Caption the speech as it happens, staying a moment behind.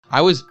I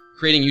was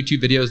creating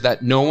YouTube videos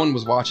that no one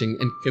was watching,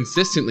 and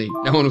consistently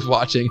no one was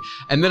watching.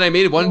 And then I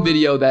made one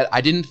video that I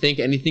didn't think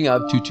anything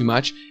of too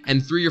much.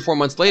 And 3 or 4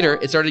 months later,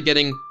 it started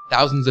getting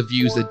thousands of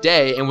views a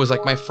day and was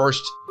like my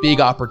first big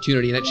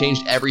opportunity, and it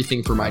changed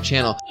everything for my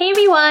channel. Hey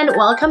everyone,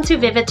 welcome to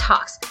Vivid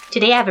Talks.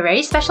 Today I have a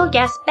very special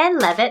guest, Ben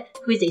Levitt,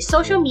 who is a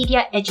social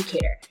media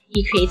educator.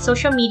 He creates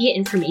social media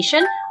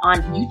information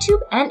on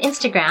YouTube and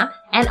Instagram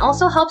and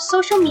also helps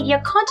social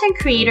media content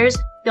creators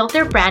build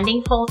their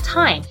branding full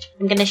time.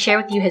 I'm going to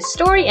share with you his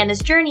story and his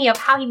journey of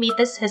how he made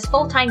this his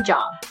full-time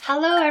job.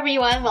 Hello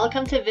everyone,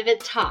 welcome to Vivid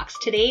Talks.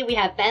 Today we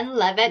have Ben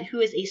Levitt, who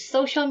is a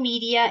social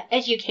media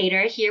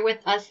educator, here with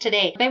us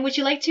today. Ben, would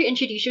you like to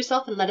introduce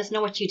yourself and let us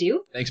know what you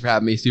do? Thanks for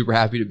having me. Super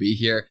happy to be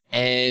here.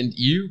 And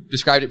you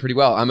described it pretty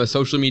well. I'm a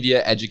social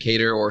media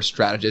educator or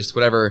strategist,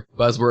 whatever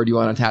buzzword you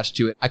want to attach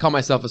to it. I call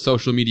myself a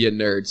social media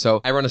nerd.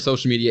 So I run a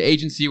social media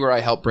agency where I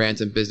help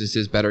brands and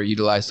businesses better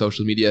utilize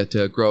social media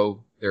to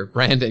grow their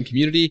brand and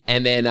community.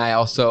 And then I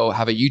also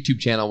have a YouTube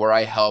channel where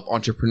I help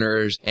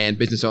entrepreneurs and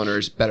business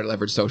owners better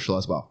leverage social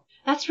as well.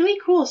 That's really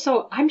cool.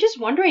 So I'm just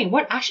wondering,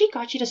 what actually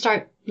got you to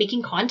start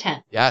making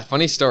content? Yeah,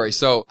 funny story.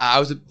 So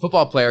I was a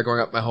football player growing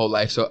up my whole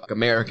life. So like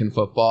American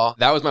football,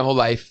 that was my whole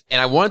life.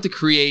 And I wanted to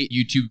create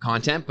YouTube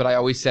content, but I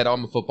always said, oh,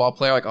 I'm a football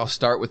player. Like I'll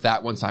start with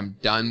that once I'm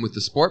done with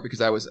the sport, because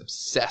I was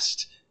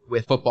obsessed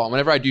with football.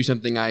 Whenever I do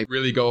something, I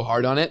really go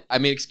hard on it. I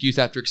made excuse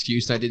after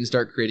excuse and I didn't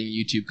start creating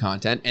YouTube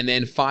content. And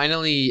then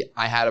finally,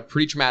 I had a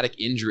pretty traumatic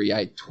injury.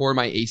 I tore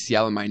my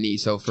ACL in my knee.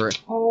 So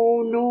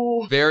Oh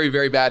no. Very,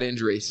 very bad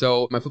injury.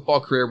 So my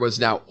football career was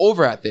now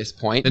over at this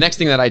point. The next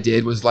thing that I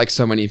did was, like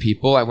so many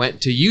people, I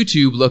went to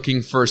YouTube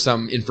looking for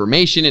some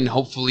information and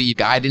hopefully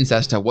guidance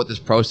as to what this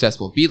process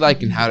will be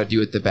like and how to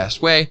do it the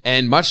best way.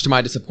 And much to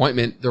my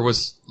disappointment, there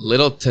was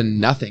little to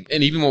nothing.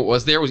 And even what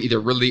was there was either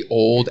really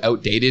old,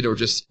 outdated, or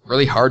just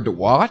really hard to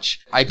watch.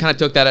 I kind of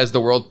took that as the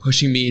world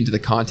pushing me into the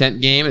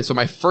content game. And so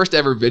my first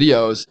ever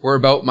videos were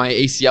about my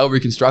ACL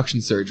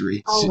reconstruction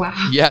surgery. Oh,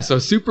 wow. Yeah, so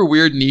super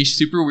weird niche,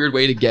 super weird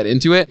way to get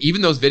into it.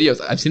 Even those videos,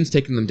 I've since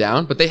taken them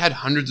down, but they had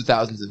hundreds of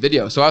thousands of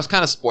videos. So I was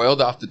kind of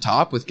spoiled off the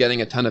top with getting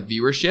a ton of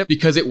viewership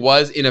because it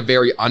was in a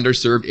very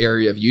underserved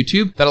area of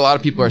YouTube that a lot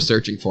of people are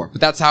searching for.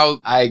 But that's how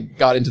I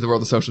got into the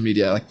world of social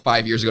media like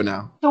 5 years ago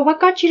now. So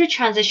what got you to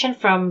transition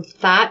from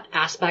that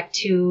aspect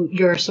to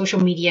your social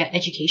media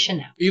education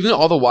now? Even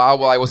all the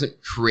while I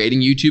wasn't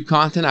creating YouTube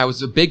content, I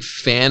was a big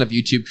fan of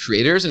YouTube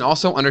creators and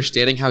also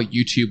understanding how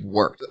YouTube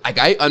worked. Like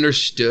I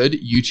understood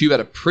YouTube at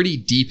a pretty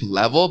deep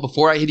level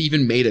before I had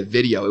even made a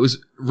video. It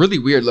was really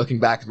weird looking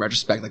back in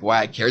retrospect, like why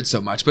I cared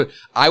so much, but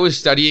I was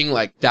studying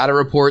like data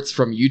reports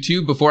from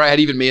YouTube before I had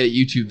even made a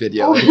YouTube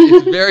video.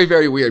 It's very,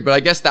 very weird, but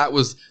I guess that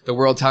was the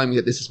world telling me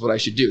that this is what I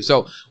should do.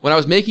 So when I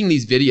was making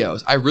these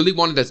videos, I really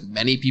wanted as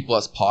many people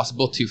as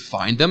possible to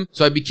find them.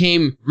 So I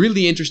became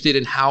really interested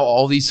in how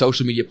all these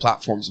social media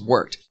platforms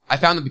worked. I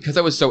found that because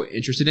I was so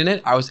interested in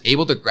it, I was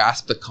able to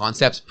grasp the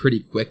concepts pretty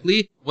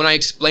quickly. When I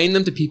explained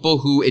them to people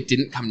who it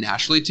didn't come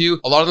naturally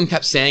to, a lot of them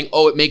kept saying,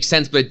 oh, it makes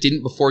sense, but it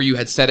didn't before you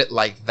had said it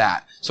like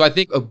that. So I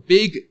think a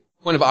big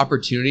point of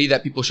opportunity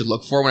that people should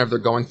look for whenever they're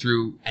going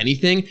through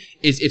anything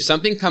is if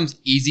something comes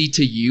easy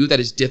to you that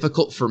is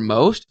difficult for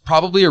most,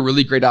 probably a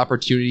really great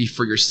opportunity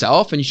for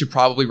yourself, and you should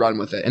probably run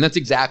with it. And that's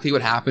exactly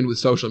what happened with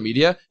social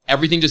media.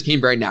 Everything just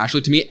came very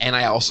naturally to me, and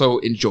I also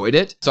enjoyed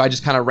it. So I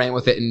just kind of ran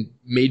with it and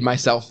made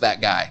myself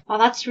that guy. Well,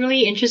 that's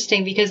really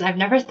interesting because I've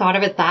never thought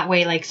of it that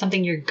way. Like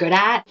something you're good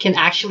at can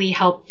actually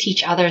help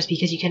teach others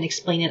because you can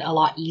explain it a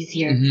lot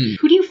easier. Mm-hmm.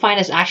 Who do you find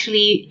is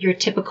actually your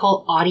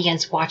typical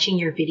audience watching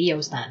your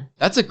videos then?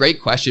 That's a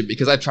great question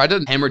because I've tried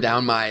to hammer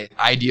down my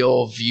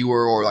ideal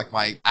viewer or like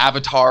my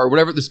avatar or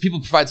whatever. There's people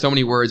provide so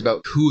many words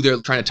about who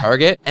they're trying to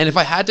target. And if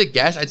I had to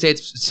guess, I'd say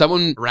it's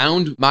someone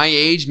around my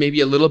age,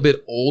 maybe a little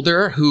bit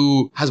older,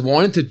 who has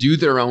wanted to do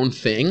their own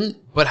thing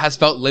but has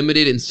felt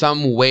limited in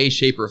some way,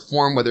 shape, or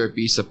form, whether it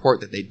be support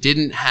that they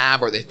didn't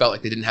have or they felt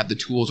like they didn't have the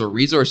tools or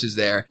resources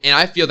there. And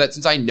I feel that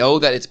since I know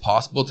that it's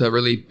possible to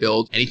really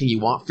build anything you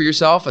want for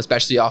yourself,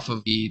 especially off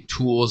of the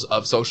tools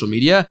of social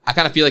media, I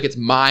kind of feel like it's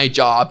my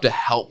job to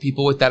help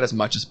people with that as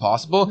much as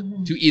possible,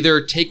 to either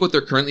take what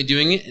they're currently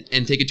doing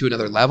and take it to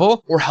another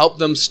level or help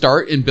them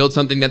start and build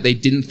something that they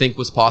didn't think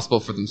was possible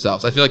for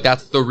themselves. I feel like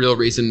that's the real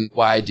reason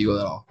why I do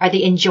it all. Are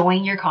they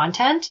enjoying your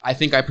content? I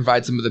think I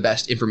provide some of the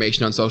best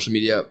information on social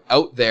media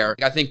out there.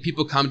 I think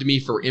people come to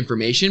me for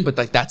information, but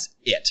like that's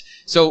it.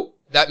 So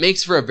that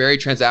makes for a very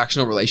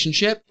transactional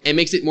relationship. It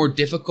makes it more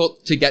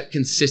difficult to get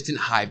consistent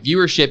high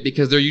viewership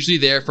because they're usually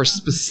there for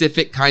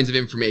specific kinds of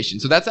information.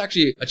 So that's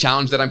actually a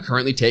challenge that I'm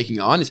currently taking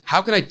on, is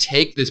how can I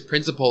take this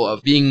principle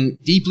of being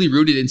deeply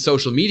rooted in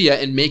social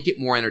media and make it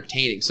more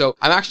entertaining? So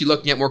I'm actually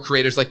looking at more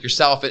creators like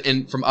yourself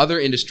and from other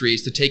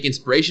industries to take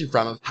inspiration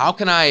from of how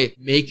can I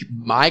make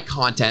my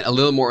content a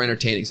little more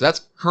entertaining? So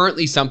that's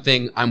currently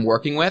something I'm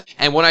working with.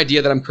 And one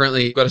idea that I'm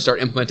currently going to start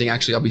implementing,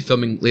 actually I'll be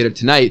filming later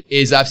tonight,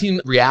 is I've seen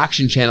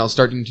reaction channels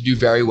starting to do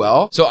very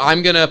well. So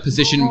I'm going to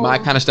position my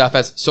kind of stuff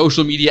as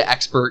social media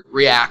expert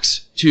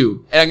reacts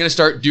too. And I'm going to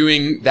start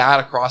doing that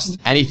across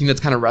anything that's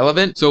kind of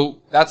relevant. So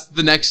that's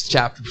the next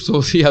chapter. So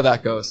we'll see how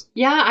that goes.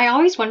 Yeah, I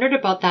always wondered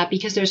about that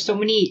because there's so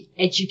many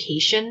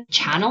education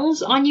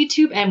channels on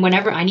YouTube. And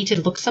whenever I need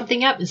to look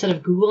something up, instead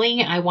of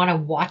Googling, I want to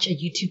watch a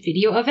YouTube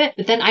video of it.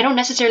 But then I don't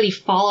necessarily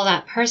follow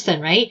that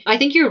person, right? I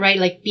think you're right.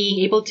 Like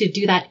being able to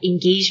do that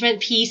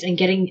engagement piece and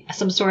getting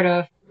some sort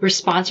of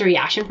response or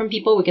reaction from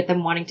people would get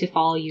them wanting to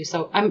follow you.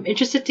 So I'm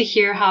interested to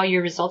hear how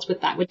your results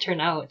with that would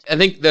turn out. I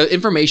think the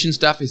information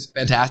stuff is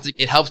fantastic.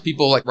 It helps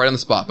people like right on the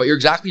spot, but you're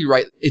exactly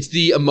right. It's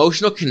the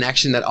emotional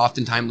connection that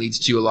oftentimes leads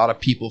to a lot of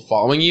people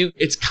following you.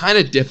 It's kind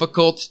of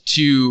difficult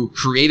to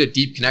create a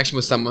deep connection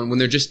with someone when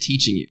they're just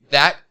teaching you.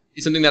 That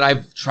is something that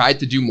I've tried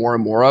to do more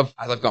and more of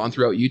as I've gone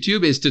throughout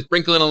YouTube, is to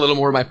sprinkle in a little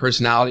more of my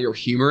personality or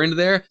humor into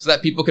there so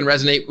that people can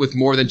resonate with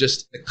more than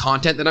just the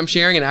content that I'm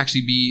sharing and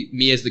actually be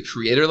me as the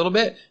creator a little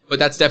bit. But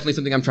that's definitely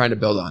something I'm trying to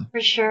build on.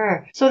 For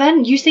sure. So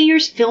then you say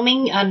you're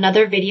filming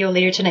another video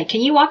later tonight.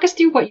 Can you walk us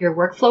through what your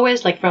workflow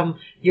is, like from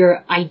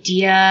your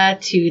idea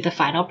to the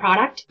final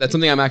product? That's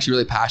something I'm actually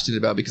really passionate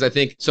about because I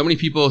think so many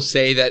people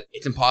say that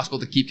it's impossible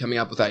to keep coming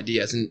up with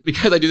ideas. And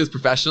because I do this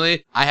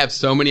professionally, I have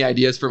so many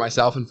ideas for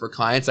myself and for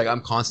clients. Like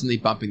I'm constantly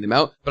bumping them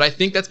out. But I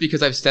think that's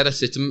because I've set a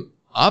system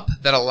up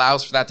that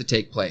allows for that to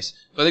take place.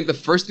 So I think the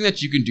first thing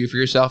that you can do for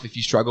yourself if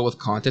you struggle with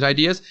content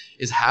ideas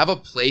is have a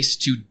place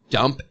to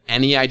dump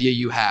any idea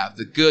you have.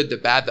 The good, the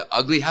bad, the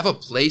ugly, have a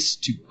place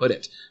to put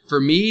it. For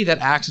me, that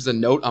acts as a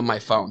note on my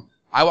phone.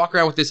 I walk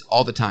around with this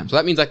all the time. So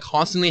that means I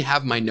constantly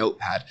have my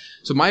notepad.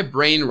 So my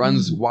brain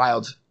runs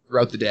wild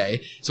throughout the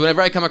day. So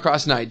whenever I come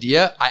across an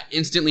idea, I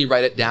instantly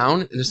write it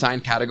down in an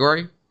assigned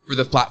category for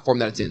the platform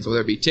that it's in. So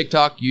whether it be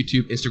TikTok,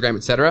 YouTube, Instagram,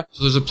 etc.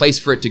 So there's a place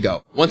for it to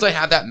go. Once I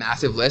have that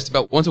massive list,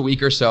 about once a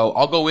week or so,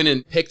 I'll go in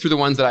and pick through the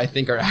ones that I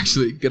think are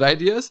actually good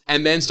ideas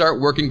and then start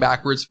working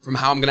backwards from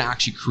how I'm going to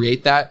actually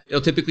create that.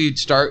 It'll typically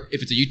start,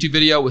 if it's a YouTube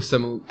video, with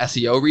some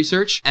SEO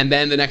research. And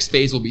then the next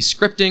phase will be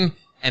scripting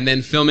and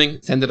then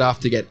filming, send it off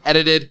to get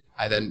edited.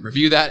 I then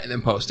review that and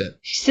then post it.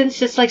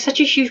 Since it's like such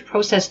a huge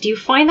process, do you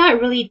find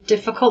that really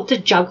difficult to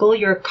juggle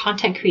your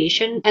content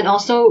creation and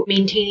also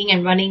maintaining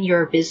and running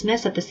your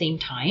business at the same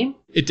time?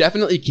 It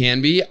definitely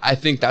can be. I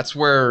think that's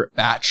where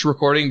batch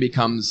recording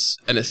becomes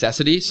a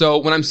necessity. So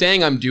when I'm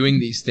saying I'm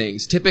doing these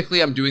things,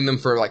 typically I'm doing them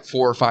for like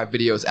 4 or 5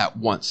 videos at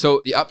once.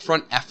 So the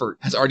upfront effort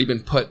has already been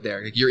put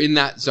there. Like you're in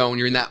that zone,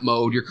 you're in that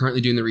mode, you're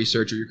currently doing the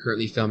research or you're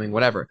currently filming,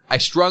 whatever. I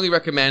strongly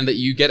recommend that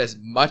you get as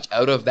much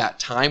out of that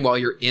time while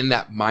you're in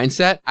that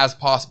mindset as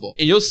possible.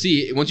 And you'll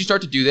see once you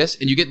start to do this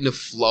and you get into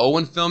flow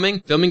when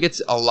filming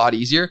gets a lot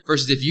easier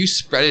versus if you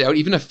spread it out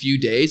even a few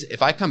days.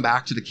 If I come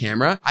back to the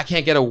camera, I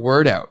can't get a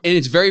word out. And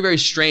it's very,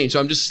 very strange. So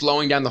I'm just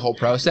slowing down the whole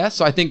process.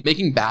 So I think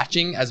making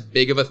batching as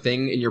big of a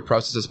thing in your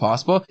process as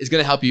possible is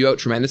going to help you out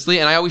tremendously.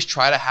 And I always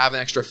try to have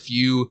an extra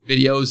few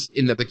videos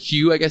in the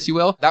queue, I guess you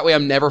will. That way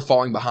I'm never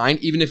falling behind,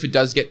 even if it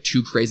does get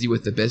too crazy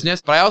with the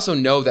business. But I also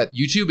know that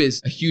YouTube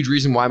is a huge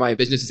reason why my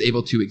business is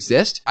able to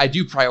exist. I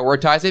do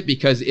prioritize it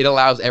because it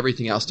allows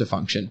everything else to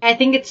function. I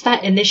think it's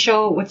that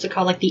initial, what's it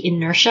called, like the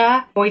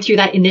inertia, going through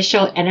that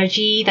initial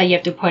energy that you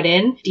have to put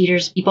in,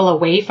 deters people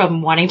away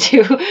from wanting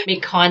to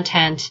make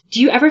content. Do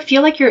you ever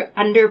feel like you're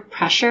under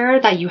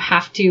pressure that you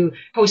have to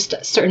post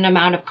a certain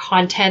amount of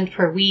content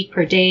per week,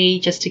 per day,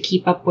 just to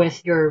keep up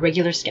with your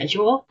regular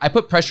schedule? I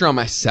put pressure on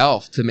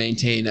myself to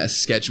maintain a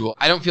schedule.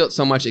 I don't feel it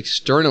so much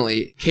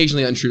externally,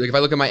 occasionally untrue. Like if I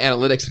look at my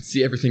analytics and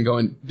see everything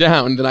going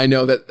down, then I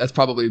know that that's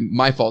probably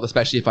my fault,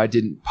 especially if I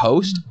didn't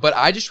post. But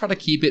I just try to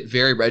keep it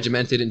very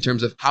regimented in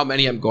terms of how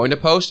many I'm going to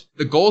post.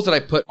 The goals that I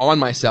put on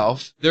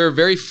myself, they're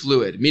very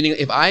fluid, meaning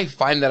if I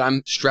find that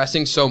I'm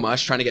stressing so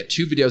much trying to get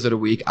 2 videos out a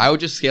week, I would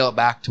just scale it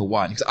back to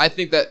 1. Because I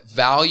think that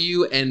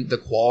value and the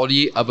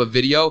quality of a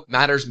video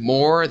matters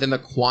more than the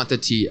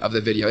quantity of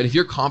the video. And if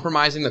you're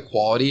compromising the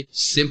quality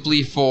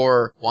simply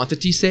for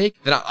quantity's sake,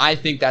 then I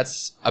think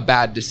that's a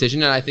bad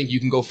decision. And I think you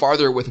can go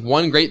farther with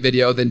 1 great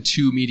video than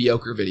 2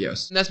 mediocre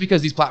videos. And that's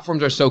because these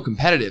platforms are so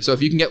competitive. So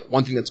if you can get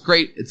one thing that's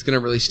great, it's going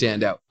to really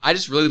stand out. I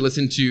just really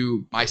listen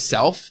to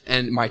myself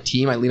and my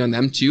team. I lean on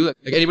them too.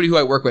 Like anybody who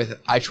I work with,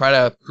 I try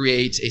to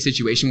create a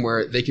situation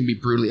where they can be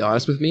brutally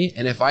honest with me.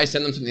 And if I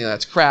send them something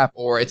that's crap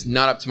or it's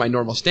not up to my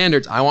normal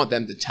standards, I want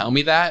them to tell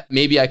me that.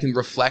 Maybe I can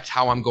reflect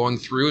how I'm going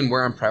through and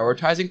where I'm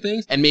prioritizing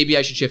things, and maybe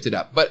I should shift it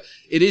up. But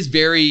it is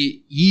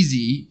very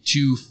easy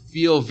to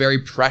feel very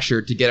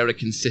pressured to get out a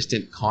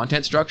consistent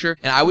content structure.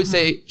 And I would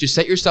say just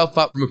set yourself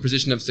up from a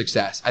position of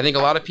success. I think a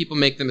lot of people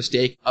make the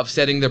mistake of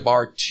setting their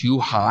bar too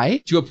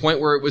high to a point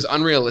where it was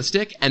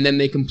unrealistic and then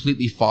they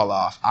completely fall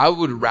off. I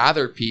would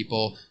rather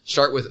people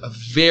start with a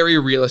very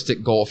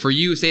realistic goal. For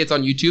you, say it's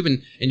on YouTube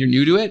and you're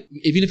new to it,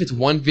 even if it's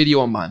 1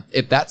 video a month,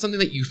 if that's something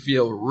that you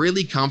feel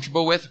really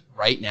comfortable with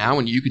right now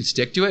and you can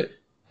stick to it,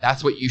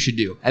 that's what you should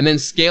do. And then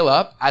scale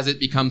up as it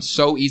becomes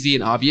so easy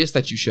and obvious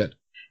that you should.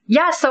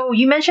 Yeah, so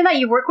you mentioned that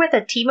you work with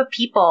a team of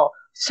people.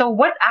 So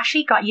what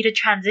actually got you to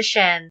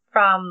transition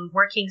from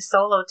working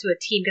solo to a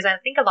team? Because I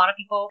think a lot of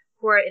people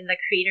who are in the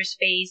creators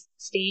phase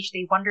stage,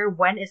 they wonder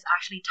when is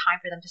actually time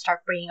for them to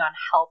start bringing on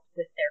help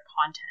with their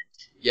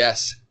content.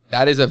 Yes.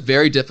 That is a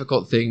very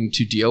difficult thing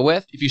to deal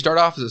with. If you start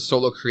off as a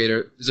solo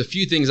creator, there's a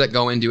few things that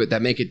go into it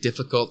that make it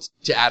difficult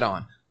to add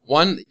on.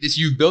 One is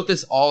you've built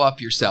this all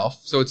up yourself,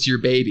 so it's your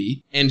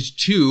baby. And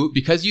two,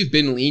 because you've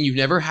been lean, you've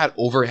never had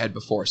overhead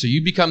before. So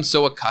you become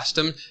so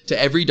accustomed to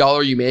every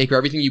dollar you make or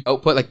everything you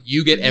output, like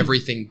you get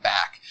everything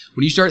back.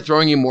 When you start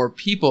throwing in more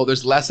people,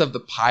 there's less of the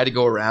pie to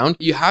go around.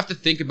 You have to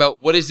think about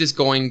what is this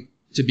going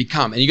to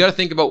become? And you got to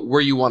think about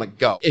where you want to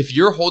go. If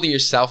you're holding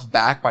yourself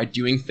back by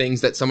doing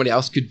things that somebody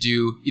else could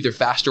do either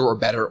faster or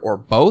better or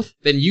both,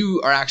 then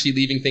you are actually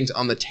leaving things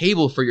on the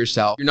table for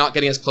yourself. You're not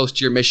getting as close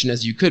to your mission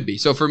as you could be.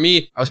 So for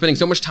me, I was spending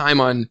so much time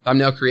on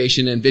thumbnail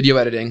creation and video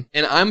editing,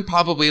 and I'm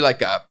probably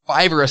like a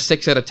 5 or a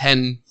 6 out of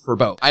 10 for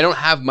both. I don't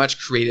have much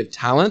creative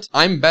talent.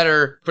 I'm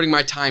better putting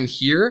my time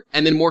here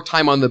and then more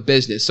time on the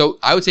business. So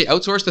I would say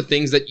outsource the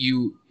things that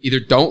you either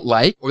don't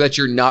like or that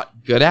you're not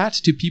good at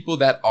to people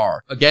that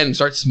are. Again,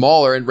 start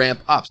smaller and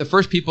ramp up. The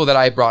first people that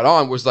I brought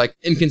on was like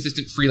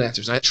inconsistent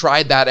freelancers. And I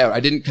tried that out. I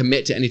didn't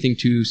commit to anything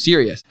too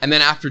serious. And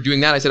then after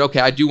doing that, I said, okay,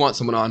 I do want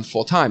someone on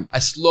full time. I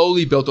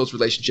slowly built those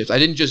relationships. I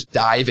didn't just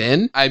dive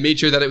in. I made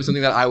sure that it was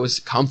something that I was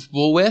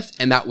comfortable with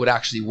and that would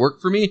actually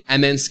work for me,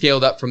 and then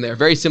scaled up from there.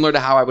 Very similar to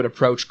how I would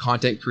approach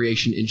content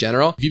creation in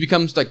general. If you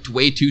become like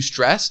way too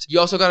stressed, you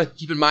also got to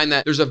keep in mind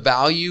that there's a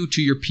value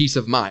to your peace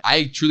of mind.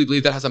 I truly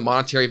believe that has a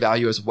monetary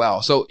value as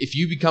well. So if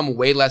you become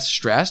way less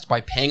stressed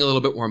by paying a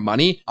little bit more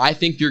money, I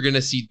think you're going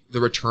to see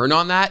the return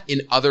on that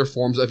in other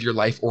forms of your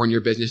life or in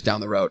your business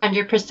down the road.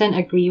 100%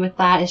 agree with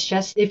that. It's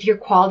just if your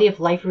quality of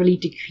life really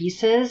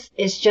decreases,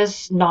 it's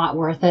just not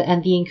worth it.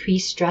 And the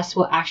increased stress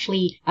will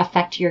actually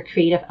affect your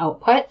creative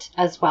output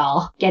as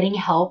well. Getting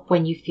help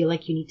when you feel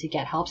like you need to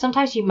get help.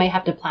 Sometimes you might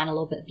have to plan a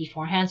little bit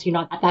beforehand, so you're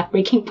not at that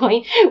breaking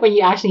point when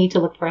you actually need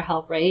to look for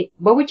help, right?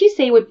 What would you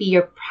say would be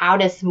your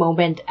proudest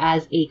moment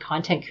as a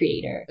content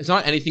creator? It's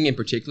not anything in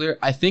particular.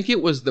 I think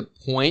it was the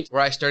point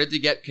where I started to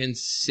get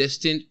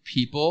consistent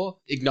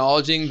people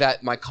acknowledging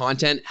that my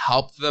content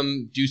helped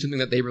them do something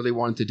that they really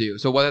wanted to do.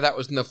 So whether that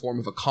was in the form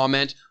of a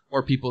comment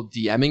or people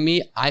DMing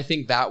me, I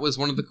think that was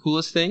one of the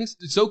coolest things.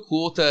 It's so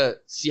cool to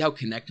see how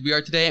connected we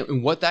are today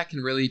and what that can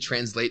really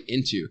translate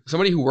into.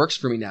 Somebody who works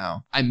for me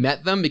now, I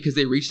met them because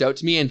they reached out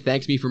to me and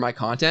thanked me for my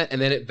content,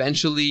 and then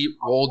eventually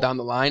rolled down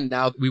the line.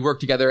 Now we work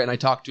together and I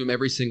talk to them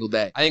every single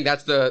day. I think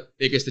that's the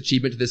biggest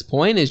achievement to this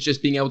point, is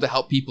just being able to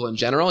help people in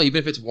general. Even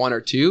if it's one or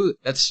two,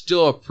 that's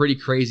still a pretty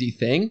crazy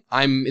thing.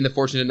 I'm in the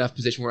fortunate enough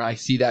position where I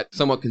see that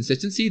somewhat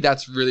consistency.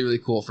 That's really, really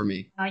cool for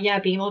me. Yeah,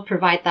 being able to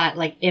provide that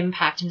like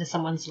impact into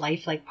someone's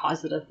life, like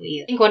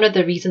positively. I think one of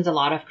the reasons a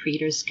lot of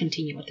creators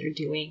continue what they're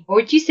doing. What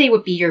would you say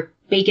would be your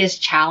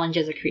biggest challenge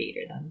as a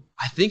creator then?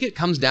 I think it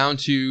comes down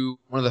to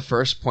one of the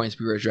first points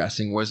we were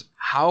addressing was,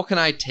 how can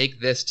I take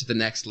this to the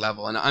next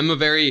level? And I'm a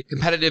very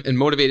competitive and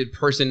motivated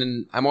person,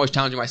 and I'm always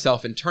challenging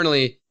myself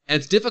internally. And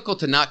it's difficult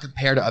to not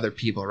compare to other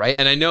people, right?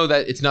 And I know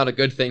that it's not a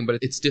good thing, but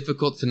it's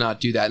difficult to not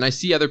do that. And I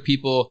see other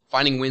people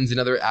finding wins in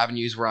other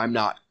avenues where I'm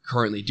not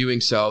currently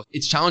doing so.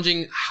 It's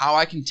challenging how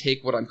I can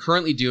take what I'm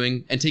currently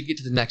doing and take it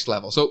to the next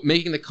level. So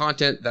making the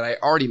content that I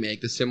already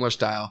make, the similar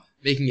style,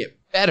 making it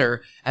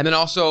better, and then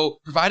also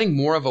providing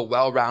more of a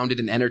well-rounded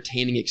and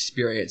entertaining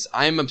experience.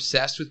 I'm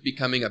obsessed with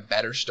becoming a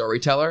better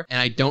storyteller,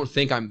 and I don't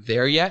think I'm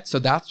there yet. So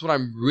that's what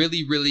I'm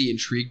really, really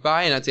intrigued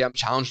by, and I'd say I'm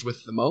challenged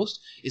with the most,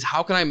 is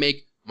how can I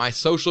make my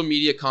social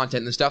media content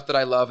and the stuff that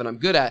I love and I'm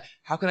good at,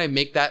 how can I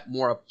make that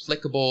more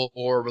applicable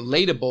or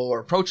relatable or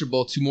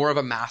approachable to more of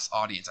a mass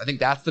audience? I think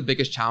that's the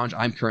biggest challenge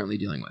I'm currently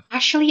dealing with.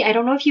 Actually, I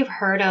don't know if you've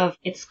heard of,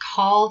 it's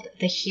called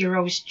The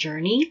Hero's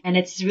Journey, and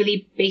it's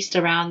really based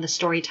around the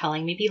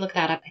storytelling. Maybe look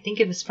that up. I think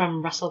it was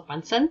from Russell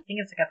Brunson. I think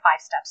it's like a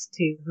 5 steps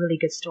to really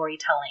good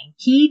storytelling.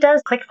 He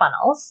does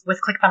ClickFunnels.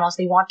 With ClickFunnels,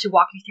 they want to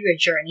walk you through a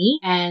journey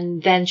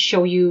and then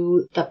show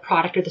you the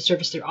product or the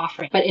service they're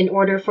offering. But in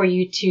order for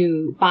you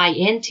to buy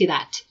into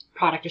that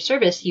product or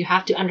service, you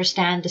have to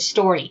understand the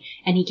story,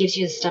 and he gives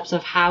you the steps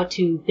of how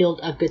to build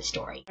a good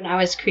story. When I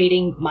was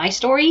creating my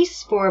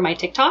stories for my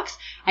TikToks,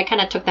 I kind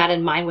of took that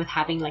in mind with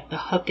having like the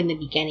hook in the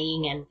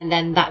beginning, and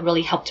then that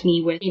really helped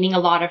me with gaining a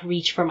lot of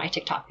reach for my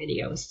TikTok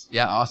videos.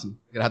 Yeah, awesome.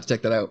 I'm gonna have to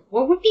check that out.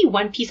 What would be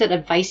one piece of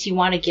advice you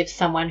want to give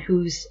someone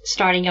who's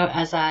starting out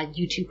as a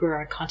YouTuber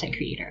or a content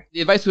creator?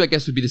 The advice, I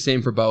guess, would be the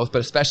same for both,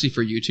 but especially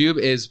for YouTube,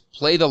 is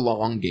play the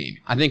long game.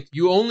 I think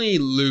you only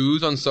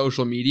lose on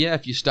social media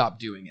if you stop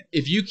doing it.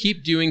 If you keep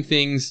doing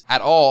things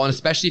at all, and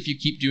especially if you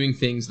keep doing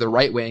things the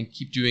right way and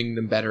keep doing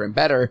them better and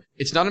better,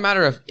 it's not a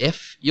matter of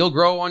if you'll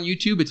grow on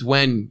YouTube, it's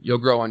when you'll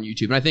grow on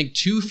YouTube. And I think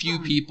too few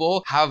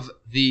people have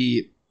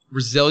the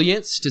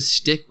resilience to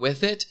stick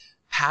with it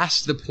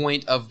past the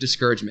point of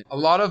discouragement. A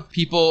lot of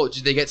people,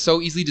 they get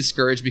so easily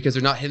discouraged because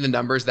they're not hitting the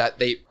numbers that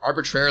they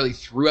arbitrarily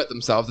threw at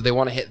themselves, that they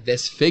want to hit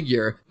this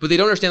figure, but they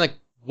don't understand like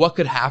what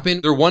could happen.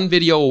 They're one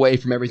video away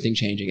from everything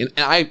changing. And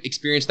I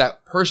experienced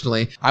that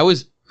personally. I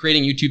was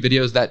creating YouTube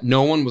videos that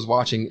no one was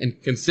watching,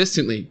 and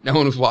consistently no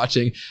one was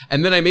watching.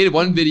 And then I made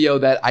one video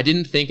that I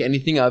didn't think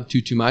anything of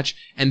too much.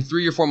 And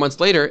 3 or 4 months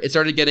later, it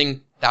started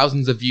getting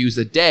thousands of views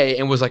a day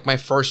and was like my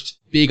first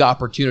big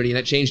opportunity, and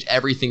it changed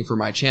everything for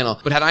my channel.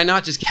 But had I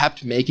not just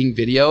kept making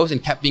videos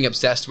and kept being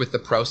obsessed with the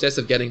process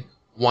of getting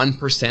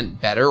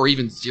 1% better, or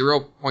even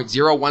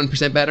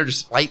 0.01% better,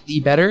 just slightly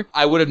better,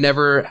 I would have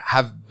never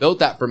have built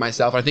that for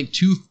myself. I think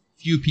too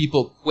few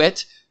people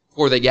quit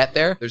before they get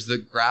there. There's the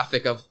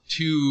graphic of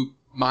 2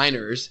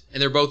 miners,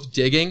 and they're both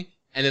digging,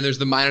 and then there's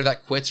the miner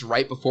that quits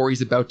right before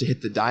he's about to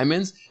hit the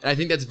diamonds. And I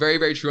think that's very,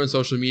 very true on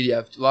social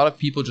media. A lot of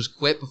people just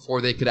quit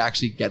before they could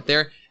actually get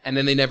there, and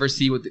then they never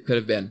see what it could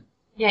have been.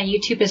 Yeah,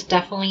 YouTube is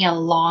definitely a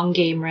long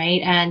game,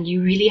 right? And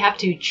you really have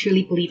to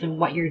truly believe in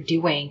what you're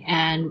doing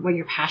and what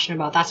you're passionate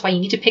about. That's why you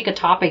need to pick a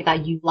topic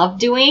that you love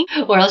doing,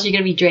 or else you're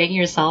going to be dragging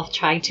yourself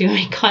trying to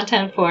make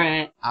content for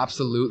it.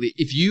 Absolutely.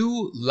 If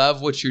you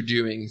love what you're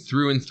doing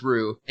through and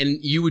through, and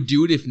you would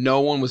do it if no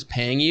one was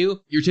paying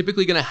you, you're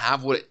typically going to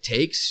have what it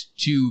takes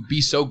to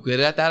be so good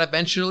at that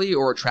eventually,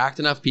 or attract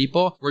enough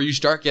people where you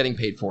start getting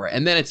paid for it.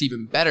 And then it's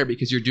even better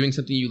because you're doing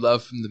something you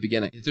love from the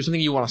beginning. If there's something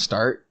you want to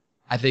start,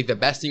 I think the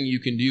best thing you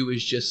can do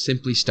is just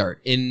simply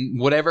start in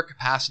whatever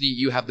capacity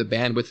you have the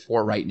bandwidth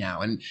for right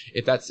now. And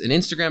if that's an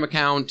Instagram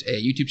account, a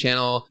YouTube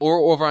channel,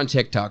 or over on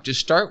TikTok,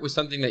 just start with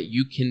something that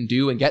you can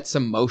do and get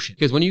some motion.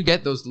 Because when you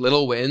get those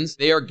little wins,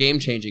 they are game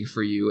changing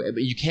for you.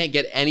 But you can't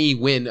get any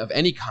win of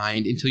any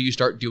kind until you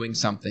start doing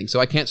something. So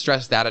I can't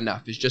stress that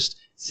enough. It's just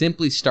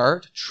simply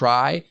start,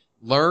 try,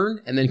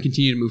 learn, and then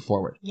continue to move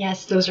forward.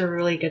 Yes, those are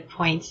really good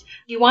points.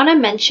 Do you want to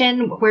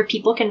mention where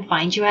people can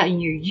find you at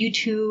in your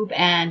YouTube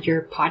and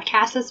your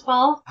podcast as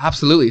well?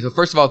 Absolutely. So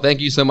first of all, thank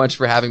you so much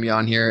for having me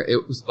on here.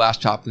 It was a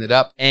blast chopping it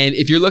up. And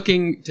if you're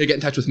looking to get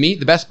in touch with me,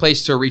 the best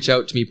place to reach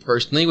out to me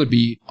personally would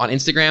be on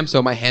Instagram.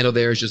 So my handle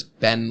there is just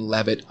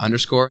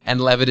BenLevitt_.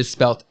 And Levitt is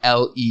spelled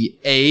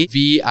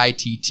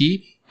Leavitt.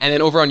 And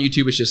then over on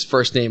YouTube, it's just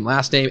first name,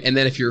 last name. And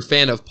then if you're a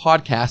fan of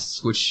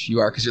podcasts, which you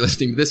are because you're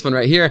listening to this one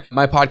right here,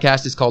 my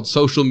podcast is called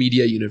Social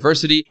Media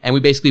University. And we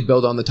basically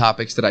build on the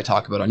topics that I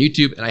talk about on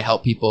YouTube. And I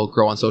help people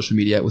grow on social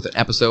media with an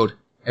episode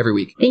every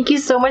week. Thank you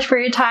so much for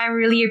your time.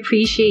 Really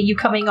appreciate you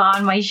coming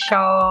on my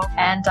show.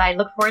 And I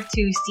look forward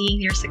to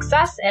seeing your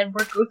success and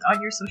work growth on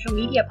your social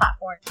media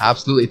platform.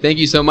 Absolutely. Thank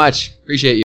you so much. Appreciate you.